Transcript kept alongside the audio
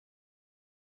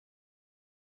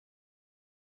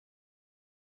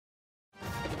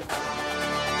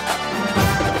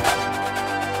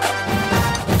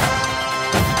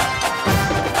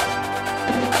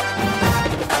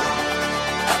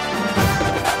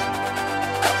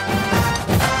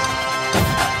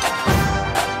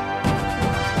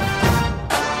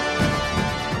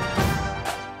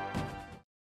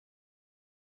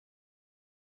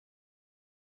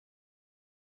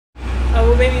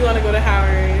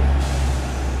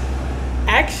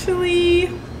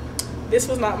Actually, this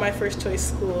was not my first choice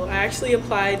school. I actually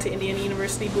applied to Indiana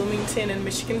University, Bloomington, and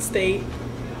Michigan State,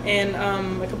 and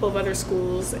a couple of other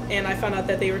schools, and I found out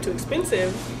that they were too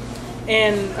expensive.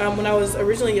 And when I was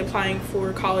originally applying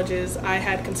for colleges, I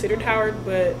had considered Howard,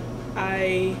 but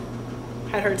I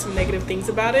had heard some negative things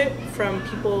about it from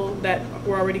people that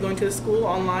were already going to the school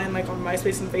online, like on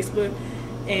MySpace and Facebook.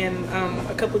 And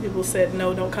a couple of people said,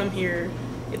 no, don't come here,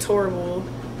 it's horrible.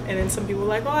 And then some people were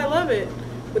like, oh, I love it.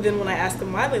 But then when I asked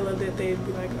them why they loved it, they'd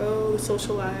be like, oh,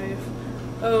 social life,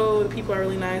 oh, the people are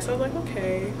really nice. I was like,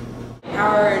 okay.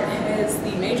 Howard has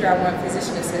the major I want,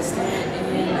 physician assistant,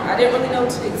 and I didn't really know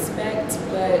what to expect,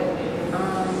 but I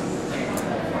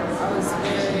was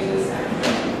very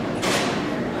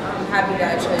happy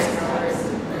that I chose Howard,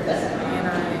 and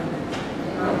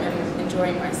I'm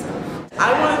enjoying myself.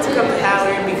 I wanted to come to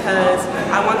Howard because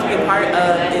I want to be a part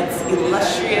of its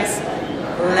illustrious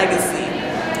legacy,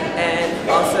 and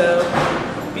also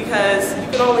because you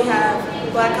can only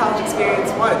have Black college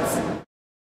experience once.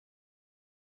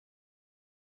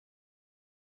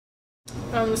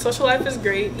 The social life is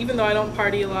great, even though I don't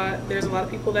party a lot. There's a lot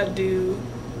of people that do.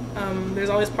 There's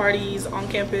always parties on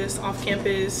campus, off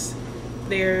campus.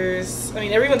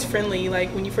 Everyone's friendly.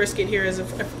 Like when you first get here as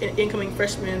an incoming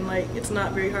freshman, like it's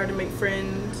not very hard to make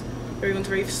friends. Everyone's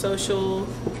very social.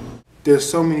 There's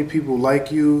so many people like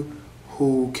you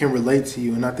who can relate to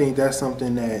you, and I think that's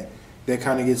something that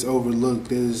kind of gets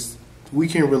overlooked. We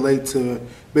can relate to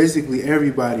basically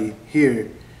everybody here.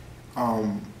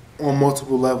 On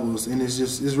multiple levels, and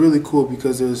it's really cool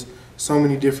because there's so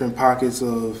many different pockets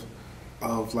of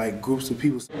like groups of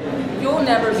people. You'll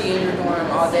never be in your dorm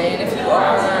all day, and if you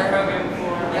are,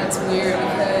 that's weird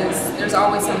because there's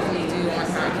always something to do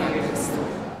on our campus.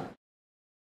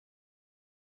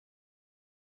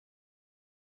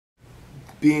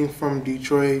 Being from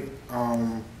Detroit,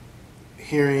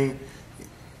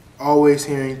 always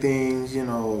hearing things,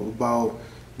 about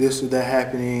this or that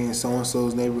happening in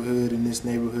so-and-so's neighborhood, in this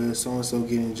neighborhood, so-and-so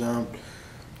getting jumped.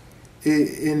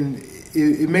 I'm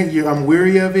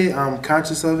weary of it, I'm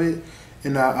conscious of it,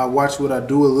 and I watch what I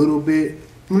do a little bit.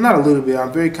 Well, not a little bit,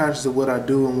 I'm very conscious of what I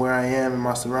do and where I am and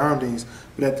my surroundings,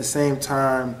 but at the same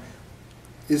time,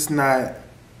 it's not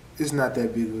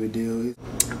that big of a deal.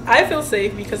 I feel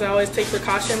safe because I always take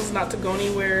precautions not to go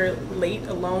anywhere late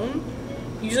alone.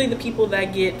 Usually the people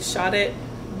that get shot at,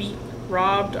 beat,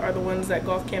 robbed are the ones that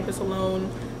go off campus alone,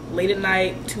 late at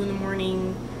night, 2 in the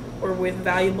morning, or with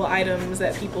valuable items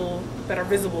that are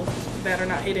visible, that are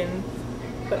not hidden.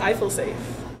 But I feel safe.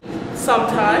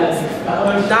 Sometimes,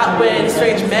 not when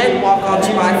strange men walk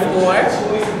onto my floor.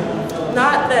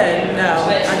 Not then, no.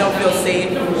 I don't feel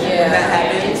safe when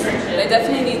that happens. They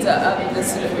definitely need to up the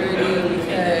security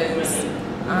because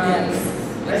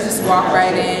you just walk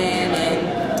right in and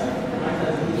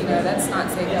that's not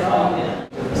safe at all.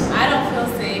 I don't feel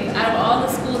safe. Out of all the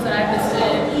schools that I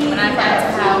visited when I got to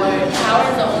Howard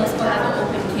is the only school that has an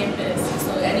open campus.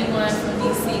 So anyone from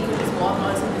DC could just walk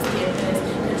onto this campus,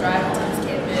 could drive onto this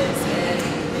campus, and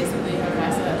basically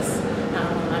harass us. I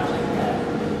don't like that.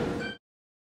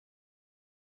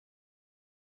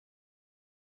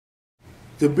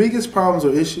 The biggest problems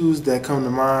or issues that come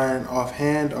to mind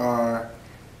offhand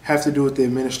have to do with the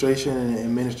administration and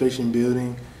administration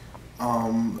building.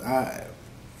 It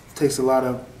takes a lot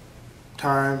of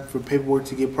time for paperwork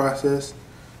to get processed.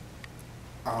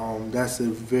 That's a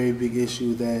very big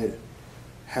issue that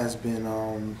has been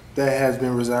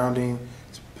resounding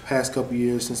the past couple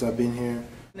years since I've been here.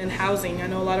 And housing, I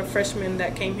know a lot of freshmen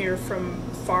that came here from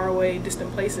far away,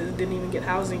 distant places didn't even get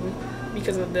housing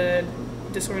because of the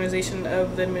disorganization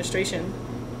of the administration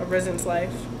of residence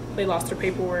life. They lost their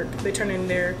paperwork. They turned in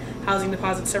their housing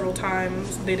deposit several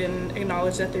times. They didn't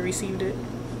acknowledge that they received it.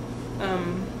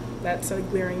 That's a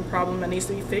glaring problem that needs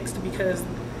to be fixed because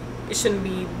it shouldn't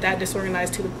be that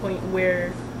disorganized to the point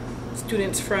where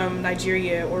students from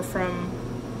Nigeria or from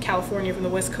California, from the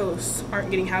West Coast, aren't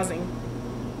getting housing.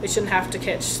 They shouldn't have to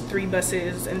catch 3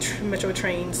 buses and metro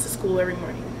trains to school every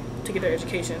morning to get their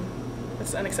education.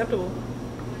 That's unacceptable.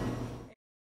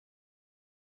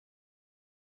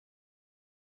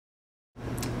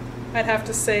 I'd have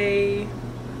to say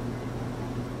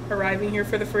arriving here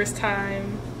for the first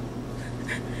time,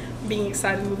 being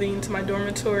excited moving into my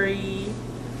dormitory,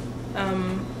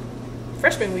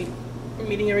 freshman week,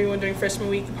 meeting everyone during freshman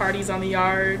week, the parties on the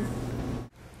yard.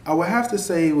 I would have to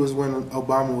say it was when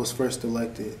Obama was first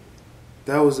elected.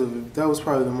 That was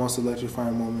probably the most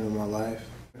electrifying moment of my life.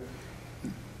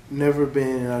 Never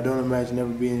been, and I don't imagine ever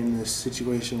being in a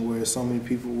situation where so many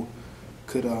people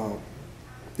could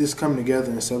just come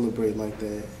together and celebrate like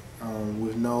that,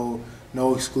 with no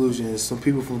no exclusions. Some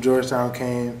people from Georgetown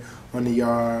came on the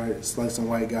yard. It's like some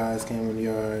white guys came on the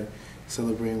yard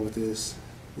celebrating with us.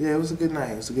 Yeah, it was a good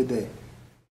night. It was a good day.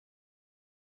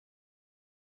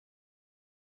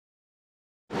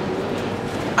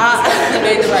 You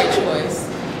made the right choice.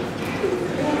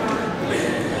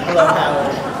 I love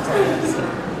Howard.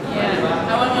 Yeah,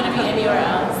 I wouldn't want to be anywhere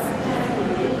else.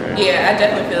 Yeah, I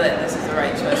definitely feel like this is the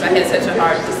right choice. I had such a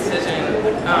hard decision,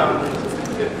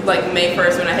 like May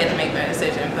 1st when I had to make my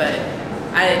decision, but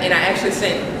I actually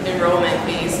sent enrollment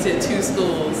fees to 2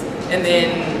 schools, and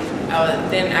then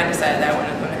I decided that I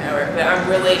wanted to come to Howard. But I'm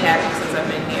really happy since I've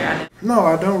been here. No,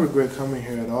 I don't regret coming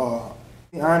here at all.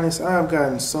 To be honest, I've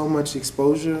gotten so much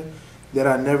exposure that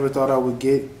I never thought I would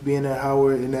get being at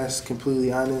Howard, and that's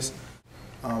completely honest.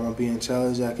 I'm being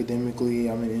challenged academically.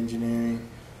 I'm in engineering.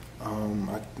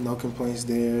 No complaints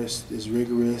there. It's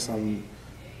rigorous. I'm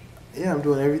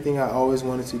doing everything I always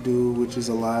wanted to do, which is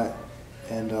a lot.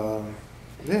 And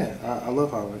yeah, I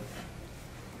love Howard.